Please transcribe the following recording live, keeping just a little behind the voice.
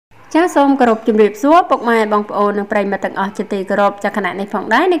ចាសូមគោរពជំរាបសួរពុកម៉ែបងប្អូននិងប្រិយមិត្តទាំងអស់ជាទីគោរពចាខណៈនេះផង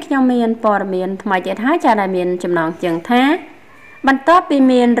ដែរនេះខ្ញុំមានព័ត៌មានថ្មីទៀតហើយចាដែលមានចំណងជើងថាបន្ទាប់ពី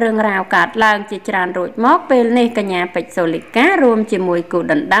មានរឿងរ៉ាវកើតឡើងជាច្រើនរួចមកពេលនេះកញ្ញាពេជ្រសូលីការួមជាមួយគូ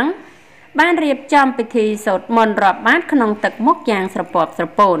ដណ្ដឹងបានរៀបចំពិធីសូត្រមន្តរាប់បាតក្នុងទឹកមុខយ៉ាងស្រពាប់ស្រ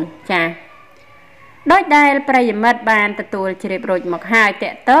ពោនចាដោយដែលប្រិយមិត្តបានទទួលជ្រាបរួចមកហើយត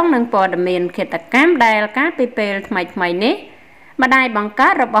កតងនឹងព័ត៌មានឃាតកម្មដែលកាលពីពេលថ្មីនេះម្ដាយបង្កើ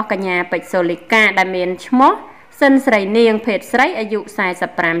តរបស់កញ្ញាពេជ្រសូលីកាដែលមានឈ្មោះសិនស្រីនាងភេទស្រីអាយុ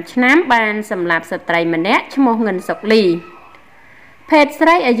45ឆ្នាំបានសម្លាប់ស្ត្រីម្នាក់ឈ្មោះងិនសុកលីភេទស្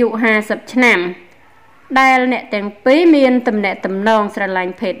រីអាយុ50ឆ្នាំដែលអ្នកទាំងពីរមានទំនាក់ទំនងស្រឡា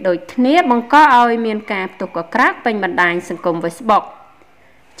ញ់ភេទដូចគ្នាបង្កឲ្យមានការផ្ទុះកក្រាកពេញបណ្ដាញសង្គម Facebook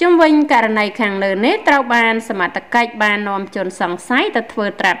ជុំវិញករណីខាងលើនេះត្រូវបានសមត្ថកិច្ចបាននាំជនសង្ស័យទៅធ្វើ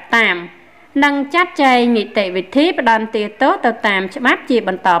ត្រាប់តាមនិងចាត់ចែងនីតិវិធីផ្ដន្ទាទោសទៅតាមច្បាប់ជាប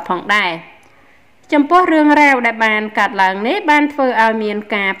ន្តផងដែរចំពោះរឿងរ៉ាវដែលបានកាត់ឡើងនេះបានធ្វើឲ្យមាន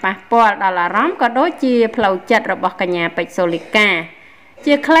ការប៉ះពាល់ដល់អារម្មណ៍ក៏ដូចជាផ្លូវចិត្តរបស់កញ្ញាពេជ្រសូលីកា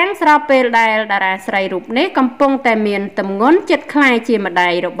ជាខ្លាំងស្របពេលដែលតារាស្រីរូបនេះកំពុងតែមានទម្ងន់ចិត្តខ្លាយជាម្ដា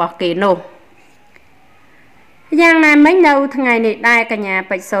យរបស់គេនោះយ៉ាងណាមិញនៅថ្ងៃនេះដែរកញ្ញា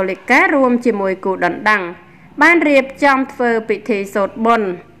ពេជ្រសូលីការួមជាមួយគូដណ្ដឹងបានរៀបចំធ្វើពិធីសូត្រមន្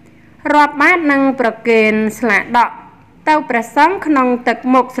តរាប់បាតនឹងប្រគេនស្លាដក់ទៅព្រះសង្ឃក្នុងទឹក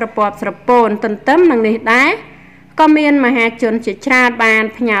មុខស្រពាប់ស្រពោនទន្ទឹមនឹងនេះដែរក៏មានមហាជនជាច្រើនបាន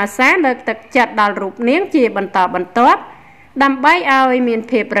ផ្ញើសារលើកទឹកចិត្តដល់រូបនាងជាបន្តបន្ទាប់ដើម្បីឲ្យមាន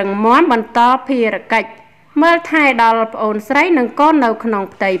ភាពរឹងមាំបន្តភារកិច្ចមើលថែដល់ប្អូនស្រីនិងកូននៅក្នុង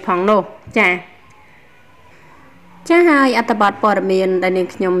ផ្ទៃផងនោះចាហើយអត្ថបទព័ត៌មានដែលនាង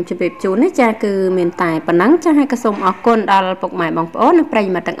ខ្ញុំជម្រាបជូននេះចាគឺមានតែប៉ុណ្ណឹងចាហើយក៏សូមអរគុណដល់ពុកម៉ែបងប្អូននិងប្រិយ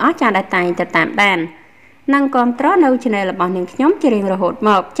មិត្តទាំងអស់ចាដែលតែងតែតាមដាននិងគាំទ្រនៅ Channel របស់នាងខ្ញុំជារៀងរហូតម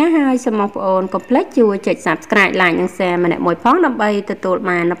កចាហើយសូមបងប្អូនកុំភ្លេចជួយចុច Subscribe Like និង Share ម្នាក់មួយផងដើម្បីទទួល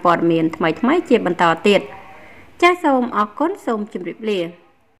បានព័ត៌មានថ្មីៗជាបន្តទៀតចាសូមអរគុណសូមជម្រាបលា